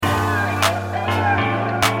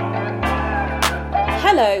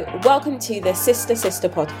Hello, welcome to the Sister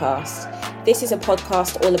podcast. This is a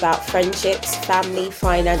podcast all about friendships, family,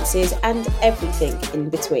 finances, and everything in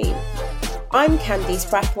between. I'm Candice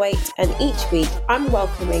Brathwaite, and each week I'm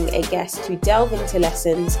welcoming a guest to delve into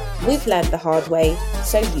lessons we've learned the hard way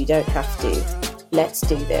so you don't have to. Let's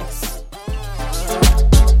do this.